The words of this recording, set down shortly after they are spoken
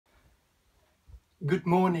Good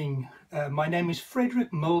morning. My name is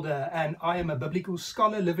Frederick Mulder and I am a biblical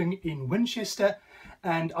scholar living in Winchester,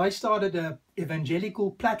 and I started a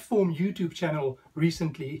evangelical platform YouTube channel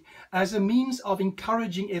recently as a means of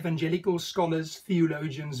encouraging evangelical scholars,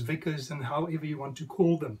 theologians, vicars and however you want to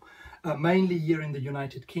call them, mainly here in the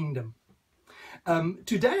United Kingdom.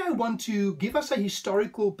 Today I want to give us a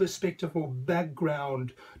historical perspective or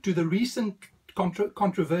background to the recent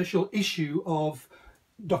controversial issue of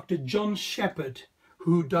Dr. John Shepherd,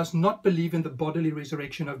 who does not believe in the bodily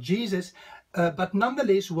resurrection of Jesus, but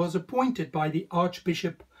nonetheless was appointed by the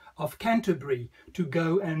Archbishop of Canterbury to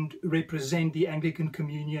go and represent the Anglican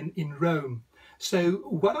Communion in Rome. So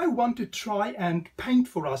what I want to try and paint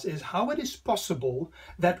for us is how it is possible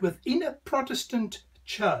that within a Protestant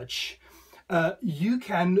church, you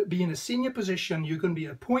can be in a senior position, you can be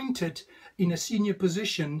appointed in a senior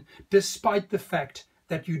position despite the fact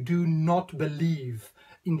that you do not believe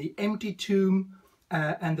in the empty tomb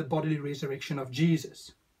and the bodily resurrection of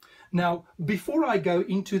Jesus. Now, before I go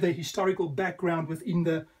into the historical background within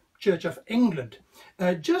the Church of England,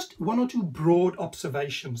 just one or two broad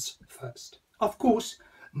observations first. Of course,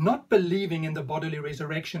 not believing in the bodily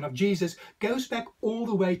resurrection of Jesus goes back all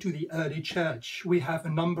the way to the early church. We have a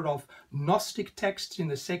number of Gnostic texts in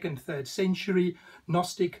the 2nd, 3rd century,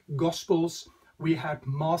 Gnostic Gospels. We had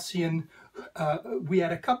Marcion. We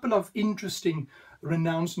had a couple of interesting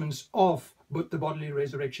renouncements of the bodily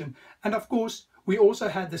resurrection. And of course, we also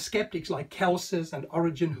had the skeptics like Celsus and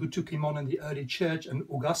Origen who took him on in the early church, and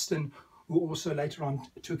Augustine who also later on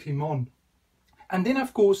took him on. And then,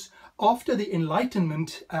 of course, after the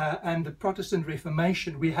Enlightenment and the Protestant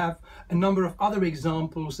Reformation, we have a number of other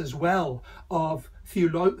examples as well of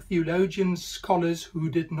theologians, scholars who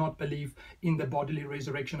did not believe in the bodily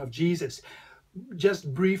resurrection of Jesus.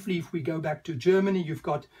 Just briefly, if we go back to Germany, you've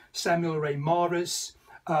got Samuel Ray Maris,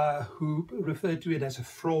 who referred to it as a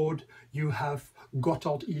fraud. You have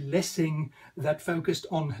Gotthold E. Lessing that focused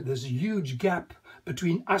on this huge gap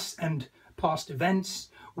between us and past events.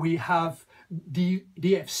 We have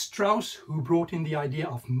D.F. Strauss, who brought in the idea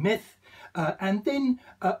of myth. And then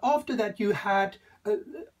after that, you had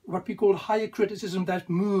what we call higher criticism that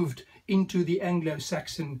moved into the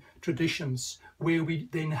Anglo-Saxon traditions, where we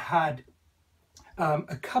then had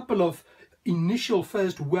a couple of initial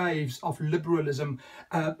first waves of liberalism,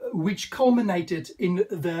 which culminated in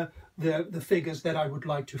the figures that I would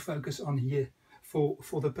like to focus on here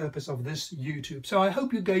for the purpose of this YouTube. So I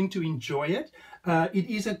hope you're going to enjoy it. It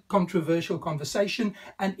is a controversial conversation,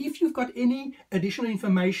 and if you've got any additional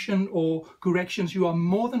information or corrections, you are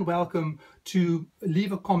more than welcome to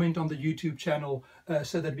leave a comment on the YouTube channel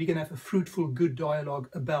so that we can have a fruitful, good dialogue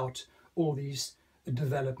about all these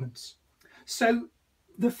developments. So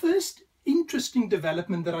the first interesting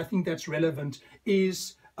development that I think that's relevant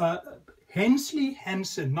is Henson,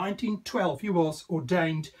 1912. He was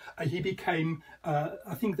ordained. He became,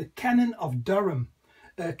 I think, the Canon of Durham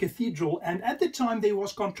Cathedral. And at the time, there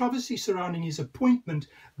was controversy surrounding his appointment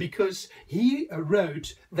because he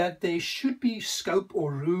wrote that there should be scope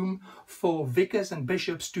or room for vicars and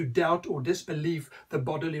bishops to doubt or disbelieve the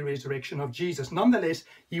bodily resurrection of Jesus. Nonetheless,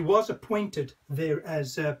 he was appointed there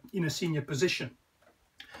as in a senior position.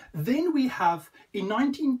 Then we have, in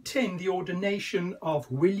 1910, the ordination of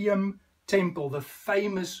William Temple, the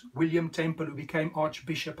famous William Temple, who became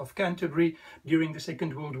Archbishop of Canterbury during the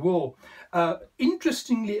Second World War.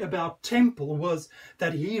 Interestingly about Temple was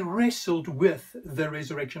that he wrestled with the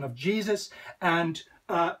resurrection of Jesus, and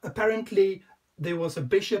apparently there was a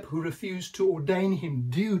bishop who refused to ordain him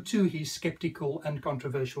due to his skeptical and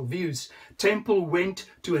controversial views. Temple went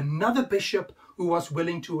to another bishop who was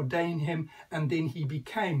willing to ordain him, and then he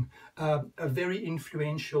became a very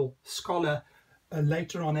influential scholar.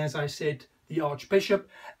 Later on, as I said, the Archbishop.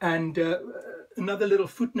 And another little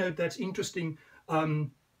footnote that's interesting,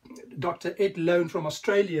 Dr. Ed Lone from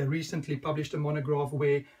Australia recently published a monograph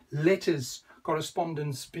where letters,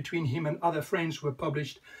 correspondence between him and other friends were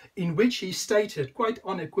published, in which he stated quite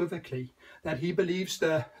unequivocally that he believes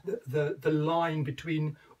the line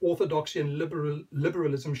between orthodoxy and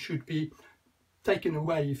liberalism should be taken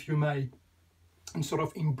away, if you may, and sort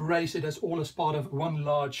of embrace it as all as part of one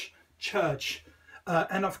large church.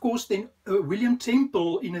 And of course then William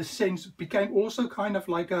Temple, in a sense, became also kind of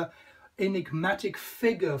like a enigmatic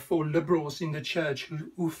figure for liberals in the church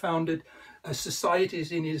who founded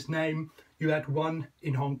societies in his name. You had one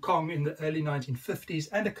in Hong Kong in the early 1950s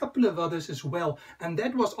and a couple of others as well. And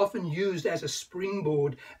that was often used as a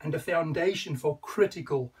springboard and a foundation for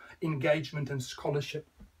critical engagement and scholarship.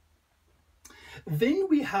 Then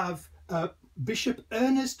we have Bishop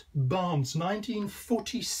Ernest Barnes,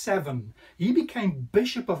 1947. He became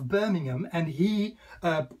Bishop of Birmingham, and he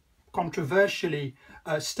controversially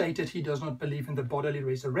stated he does not believe in the bodily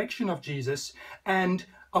resurrection of Jesus. And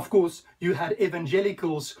of course you had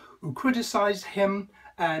evangelicals who criticized him,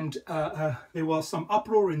 and there was some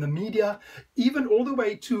uproar in the media, even all the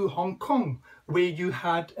way to Hong Kong, where you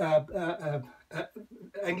had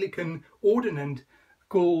Anglican ordinand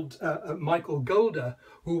called Michael Golder,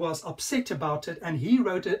 who was upset about it, and he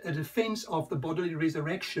wrote a defense of the bodily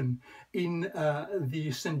resurrection in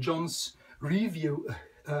the St. John's Review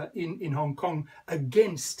in Hong Kong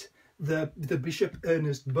against the Bishop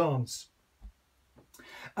Ernest Barnes.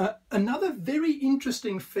 Another very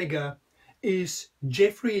interesting figure is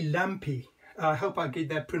Geoffrey Lampe. I hope I get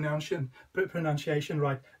that pronunciation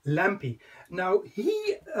right. Lampe. Now,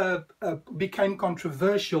 he became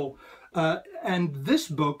controversial, and this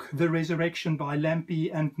book, The Resurrection by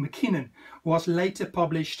Lampe and McKinnon, was later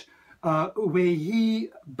published, where he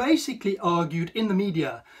basically argued in the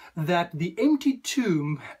media that the empty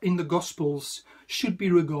tomb in the Gospels should be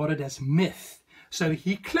regarded as myth. So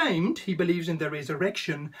he claimed he believes in the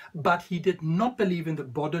resurrection, but he did not believe in the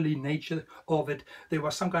bodily nature of it. There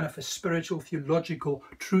was some kind of a spiritual, theological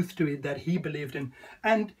truth to it that he believed in.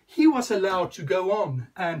 And he was allowed to go on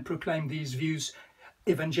and proclaim these views.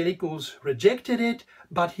 Evangelicals rejected it,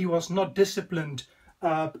 but he was not disciplined.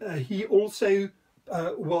 He also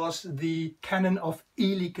was the Canon of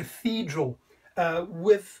Ely Cathedral,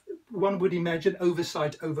 with, one would imagine,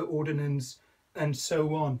 oversight over ordinance and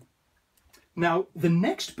so on. Now, the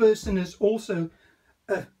next person is also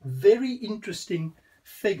a very interesting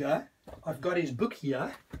figure. I've got his book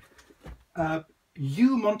here,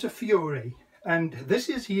 Hugh Montefiore, and this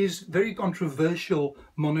is his very controversial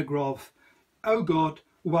monograph, Oh God,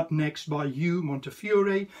 What Next, by Hugh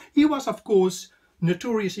Montefiore. He was, of course,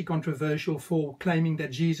 notoriously controversial for claiming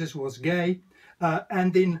that Jesus was gay,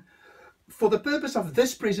 and then for the purpose of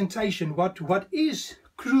this presentation, what is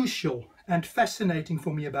crucial and fascinating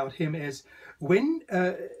for me about him is when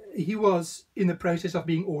he was in the process of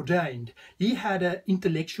being ordained, he had an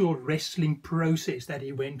intellectual wrestling process that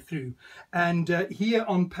he went through. And here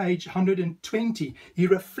on page 120, he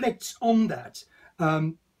reflects on that.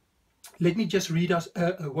 Let me just read us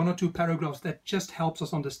one or two paragraphs that just helps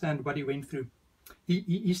us understand what he went through.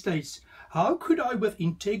 He states, "How could I with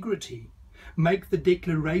integrity make the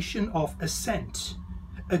declaration of assent,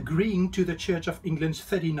 agreeing to the Church of England's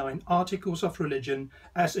 39 Articles of Religion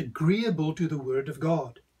as agreeable to the Word of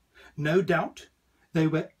God? No doubt they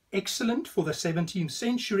were excellent for the 17th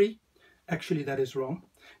century, actually that is wrong,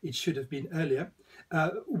 it should have been earlier,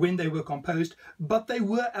 when they were composed, but they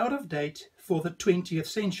were out of date for the 20th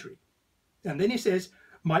century. And then he says,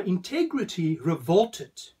 my integrity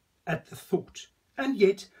revolted at the thought, and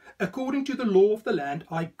yet, according to the law of the land,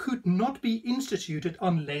 I could not be instituted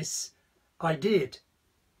unless I did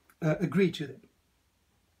agree to them.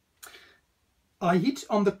 I hit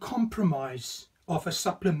on the compromise of a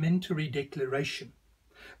supplementary declaration.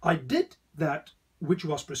 I did that which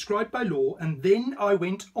was prescribed by law, and then I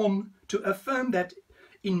went on to affirm that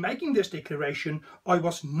in making this declaration, I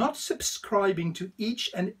was not subscribing to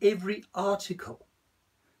each and every article,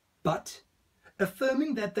 but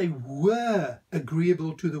affirming that they were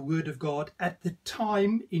agreeable to the Word of God at the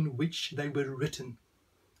time in which they were written.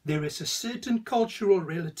 There is a certain cultural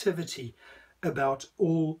relativity about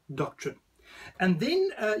all doctrine." And then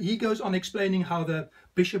he goes on explaining how the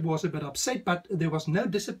bishop was a bit upset, but there was no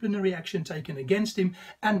disciplinary action taken against him.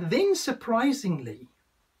 And then, surprisingly,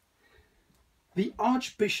 the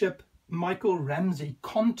Archbishop Michael Ramsey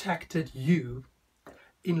contacted Hugh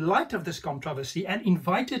in light of this controversy and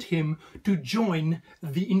invited him to join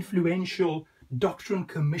the influential Doctrine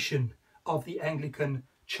Commission of the Anglican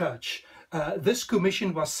Church. This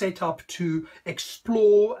commission was set up to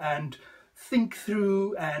explore and think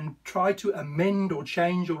through and try to amend or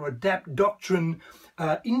change or adapt doctrine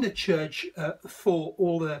in the church for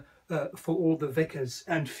all the vicars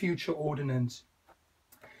and future ordinands.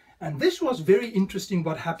 And this was very interesting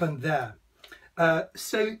what happened there.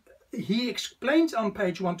 So he explains on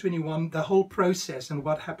page 121 the whole process and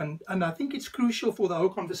what happened, and I think it's crucial for the whole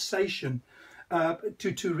conversation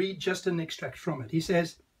to read just an extract from it. He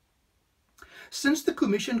says, "Since the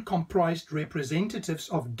commission comprised representatives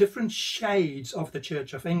of different shades of the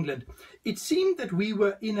Church of England, it seemed that we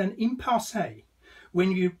were in an impasse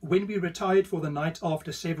when we retired for the night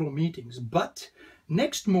after several meetings. But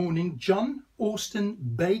next morning, John Austin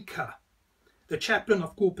Baker, the chaplain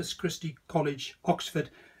of Corpus Christi College, Oxford,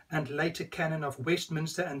 and later Canon of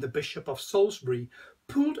Westminster and the Bishop of Salisbury,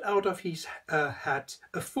 pulled out of his hat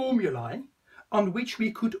a formulae on which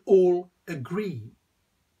we could all agree.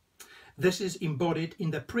 This is embodied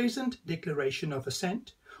in the present Declaration of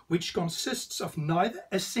Assent, which consists of neither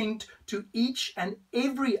assent to each and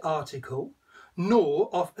every article, nor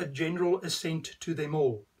of a general assent to them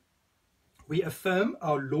all. We affirm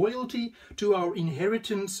our loyalty to our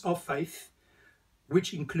inheritance of faith,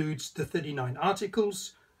 which includes the 39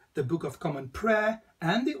 Articles, the Book of Common Prayer,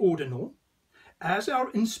 and the Ordinal, as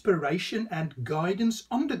our inspiration and guidance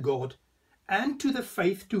under God, and to the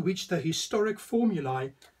faith to which the historic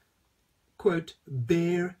formulae, quote,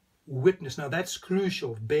 bear witness. Now that's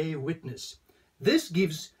crucial, bear witness. This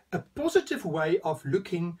gives a positive way of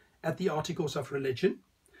looking at the articles of religion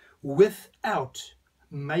without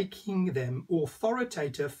making them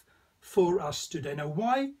authoritative for us today. Now,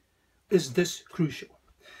 why is this crucial?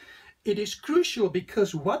 It is crucial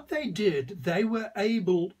because what they did, they were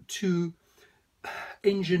able to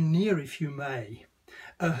engineer, if you may,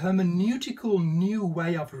 a hermeneutical new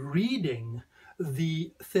way of reading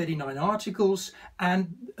the 39 Articles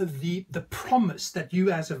and the promise that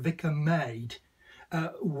you as a vicar made,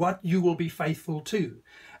 what you will be faithful to.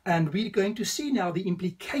 And we're going to see now the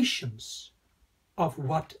implications of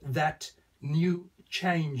what that new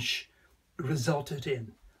change resulted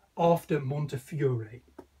in after Montefiore.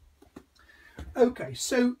 Okay,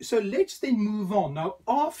 so let's then move on. Now,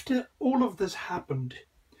 after all of this happened,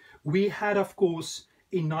 we had, of course,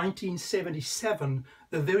 in 1977,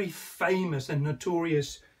 the very famous and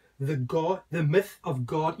notorious The Myth of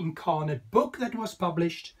God Incarnate book that was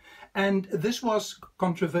published. And this was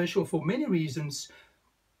controversial for many reasons,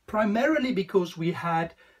 primarily because we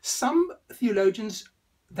had some theologians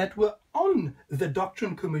that were on the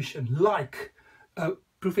Doctrine Commission, like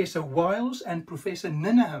Professor Wiles and Professor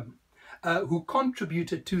Nineham, who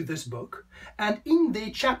contributed to this book. And in their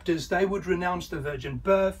chapters, they would renounce the virgin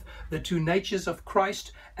birth, the two natures of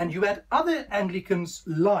Christ. And you had other Anglicans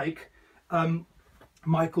like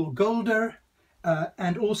Michael Golder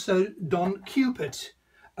and also Don Cupid,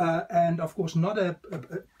 and of course not a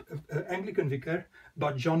Anglican vicar,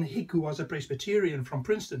 but John Hick, who was a Presbyterian from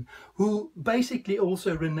Princeton, who basically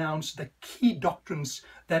also renounced the key doctrines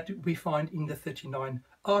that we find in the 39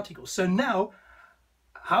 Articles. So now,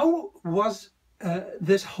 how was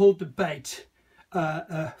this whole debate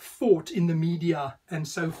fought in the media and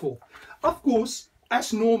so forth? Of course,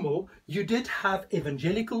 as normal, you did have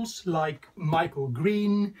evangelicals like Michael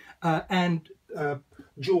Green and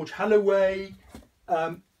George Holloway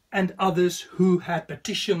and others who had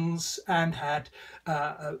petitions and had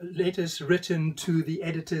letters written to the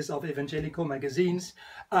editors of evangelical magazines.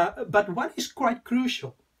 But what is quite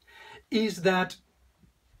crucial is that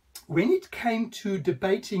when it came to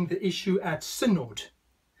debating the issue at Synod,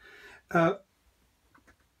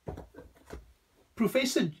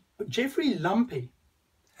 Professor Geoffrey Lampe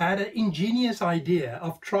had an ingenious idea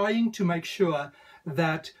of trying to make sure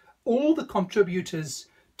that all the contributors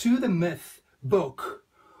to the myth book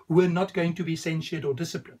were not going to be censured or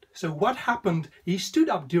disciplined. So what happened, he stood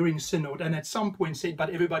up during Synod and at some point said, but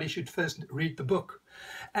everybody should first read the book.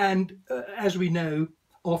 And as we know,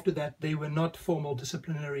 after that, there were not formal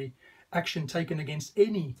disciplinary action taken against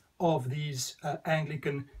any of these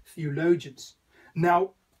Anglican theologians.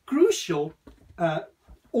 Now, crucial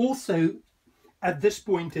also at this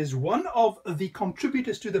point is one of the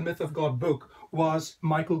contributors to the Myth of God book was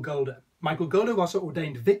Michael Golder. Michael Golder was an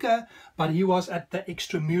ordained vicar, but he was at the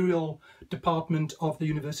extramural department of the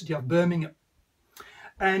University of Birmingham.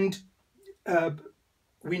 And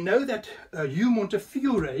we know that Hugh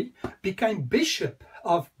Montefiore became Bishop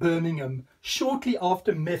of Birmingham shortly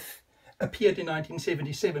after Myth appeared in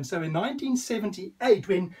 1977. So in 1978,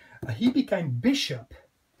 when he became Bishop,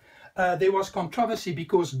 there was controversy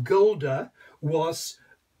because Golder was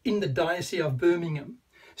in the Diocese of Birmingham.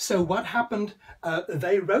 So what happened,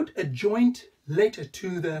 they wrote a joint letter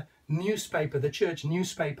to the newspaper, the church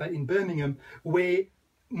newspaper in Birmingham, where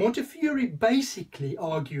Montefiore basically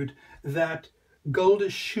argued that Golder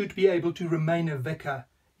should be able to remain a vicar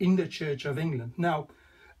in the Church of England. Now,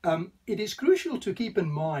 it is crucial to keep in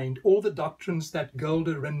mind all the doctrines that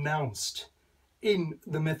Golder renounced in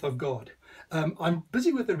the Myth of God. I'm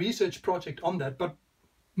busy with a research project on that, but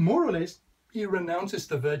more or less, he renounces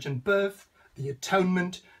the virgin birth, the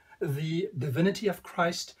atonement, the divinity of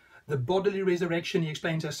Christ, the bodily resurrection. He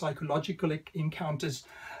explains as psychological encounters.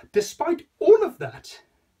 Despite all of that,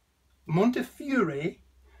 Montefiore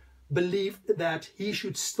believed that he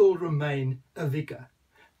should still remain a vicar.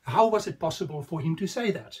 How was it possible for him to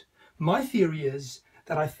say that? My theory is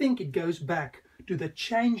that I think it goes back to the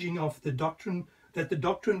changing of the doctrine that the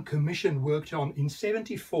Doctrine Commission worked on in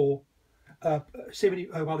 74 well,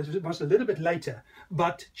 it was a little bit later,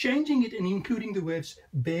 but changing it and including the words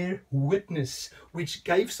bear witness, which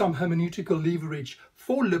gave some hermeneutical leverage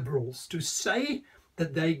for liberals to say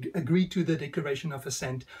that they agreed to the Declaration of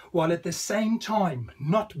Assent, while at the same time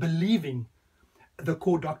not believing the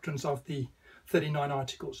core doctrines of the 39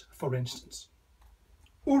 Articles, for instance.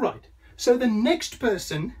 All right, so the next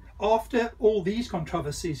person after all these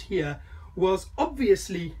controversies here was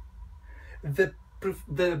obviously the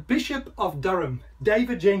Bishop of Durham,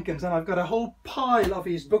 David Jenkins, and I've got a whole pile of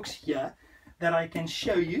his books here that I can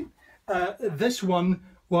show you. This one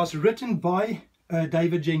was written by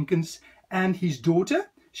David Jenkins and his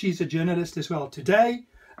daughter. She's a journalist as well today,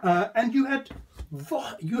 and you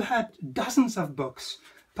had dozens of books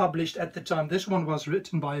published at the time. This one was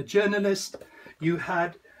written by a journalist. You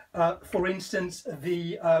had, for instance,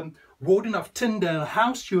 the Warden of Tyndale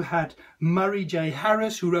House. You had Murray J.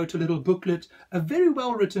 Harris, who wrote a little booklet, a very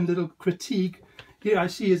well written little critique. Here I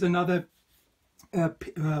see is another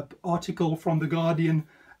article from The Guardian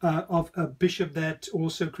of a bishop that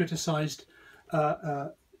also criticized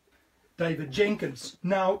David Jenkins.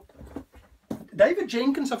 Now, David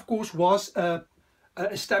Jenkins, of course, was an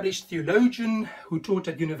established theologian who taught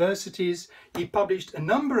at universities. He published a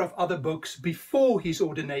number of other books before his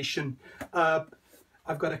ordination.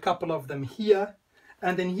 I've got a couple of them here.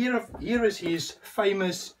 And then here is his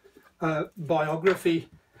famous biography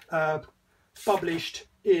published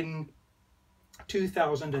in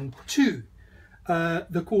 2002,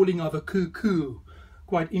 The Calling of a Cuckoo.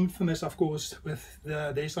 Quite infamous, of course, with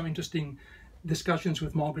there's some interesting discussions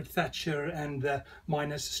with Margaret Thatcher and the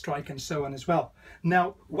miners' strike and so on as well.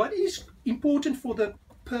 Now, what is important for the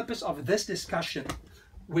purpose of this discussion,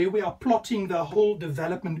 where we are plotting the whole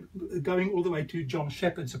development going all the way to John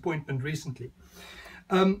Shepherd's appointment recently.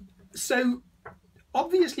 So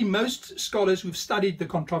obviously most scholars who've studied the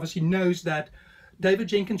controversy knows that David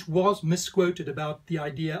Jenkins was misquoted about the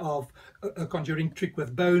idea of a conjuring trick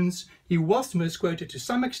with bones. He was misquoted to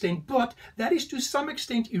some extent, but that is to some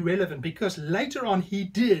extent irrelevant, because later on he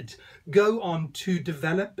did go on to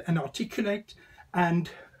develop and articulate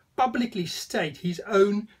and publicly state his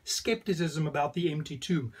own skepticism about the empty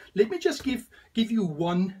tomb. Let me just give you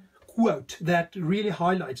one quote that really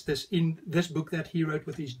highlights this in this book that he wrote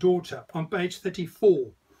with his daughter on page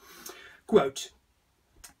 34. Quote,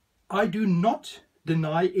 "I do not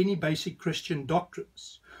deny any basic Christian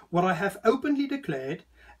doctrines. What I have openly declared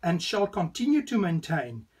and shall continue to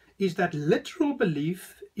maintain is that literal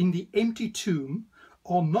belief in the empty tomb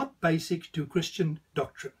are not basic to Christian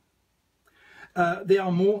doctrine." There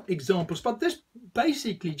are more examples, but this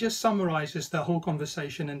basically just summarizes the whole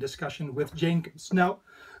conversation and discussion with Jenkins. Now,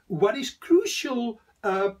 what is crucial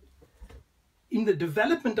in the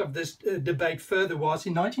development of this debate further was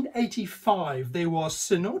in 1985 there was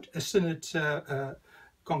a synod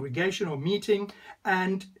congregation or meeting,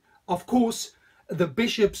 and of course the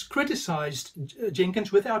bishops criticized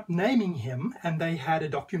Jenkins without naming him, and they had a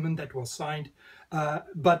document that was signed,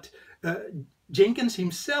 but Jenkins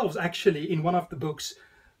himself actually in one of the books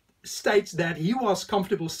states that he was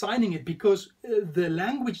comfortable signing it because the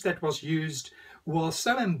language that was used was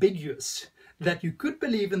so ambiguous that you could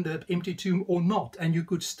believe in the empty tomb or not, and you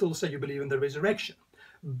could still say you believe in the resurrection.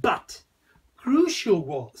 But crucial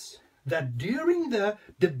was that during the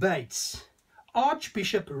debates,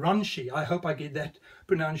 Archbishop Runshie, I hope I get that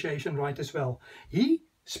pronunciation right as well, he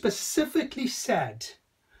specifically said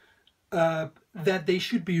that there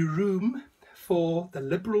should be room for the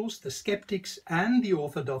liberals, the skeptics, and the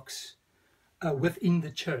orthodox within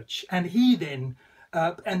the church. And he then,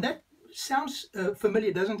 and that sounds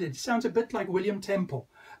familiar, doesn't it? It sounds a bit like William Temple.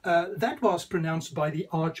 That was pronounced by the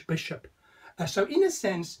Archbishop. So in a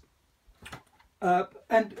sense,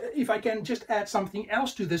 and if I can just add something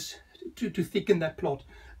else to this, to thicken that plot,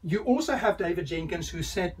 you also have David Jenkins, who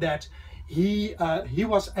said that he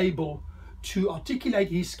was able to articulate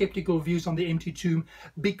his skeptical views on the empty tomb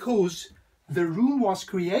because the room was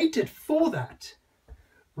created for that,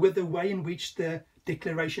 with the way in which the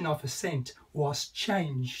Declaration of Assent was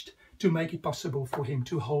changed to make it possible for him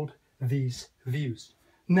to hold these views.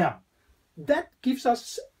 Now, that gives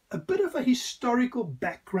us a bit of a historical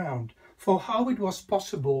background for how it was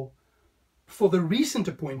possible for the recent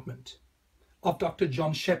appointment of Dr.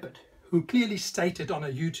 John Shepherd, who clearly stated on a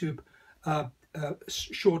YouTube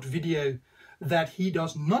short video that he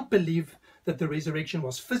does not believe that the resurrection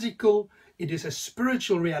was physical, it is a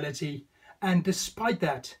spiritual reality, and despite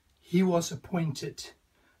that, he was appointed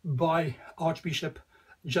by Archbishop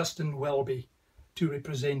Justin Welby to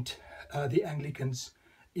represent the Anglicans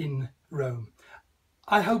in Rome.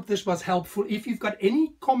 I hope this was helpful. If you've got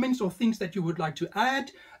any comments or things that you would like to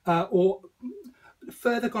add, or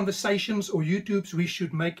further conversations or YouTubes we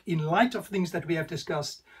should make in light of things that we have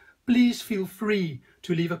discussed, please feel free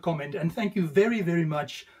to leave a comment. And thank you very, very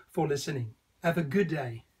much for listening. Have a good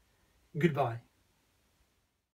day. Goodbye.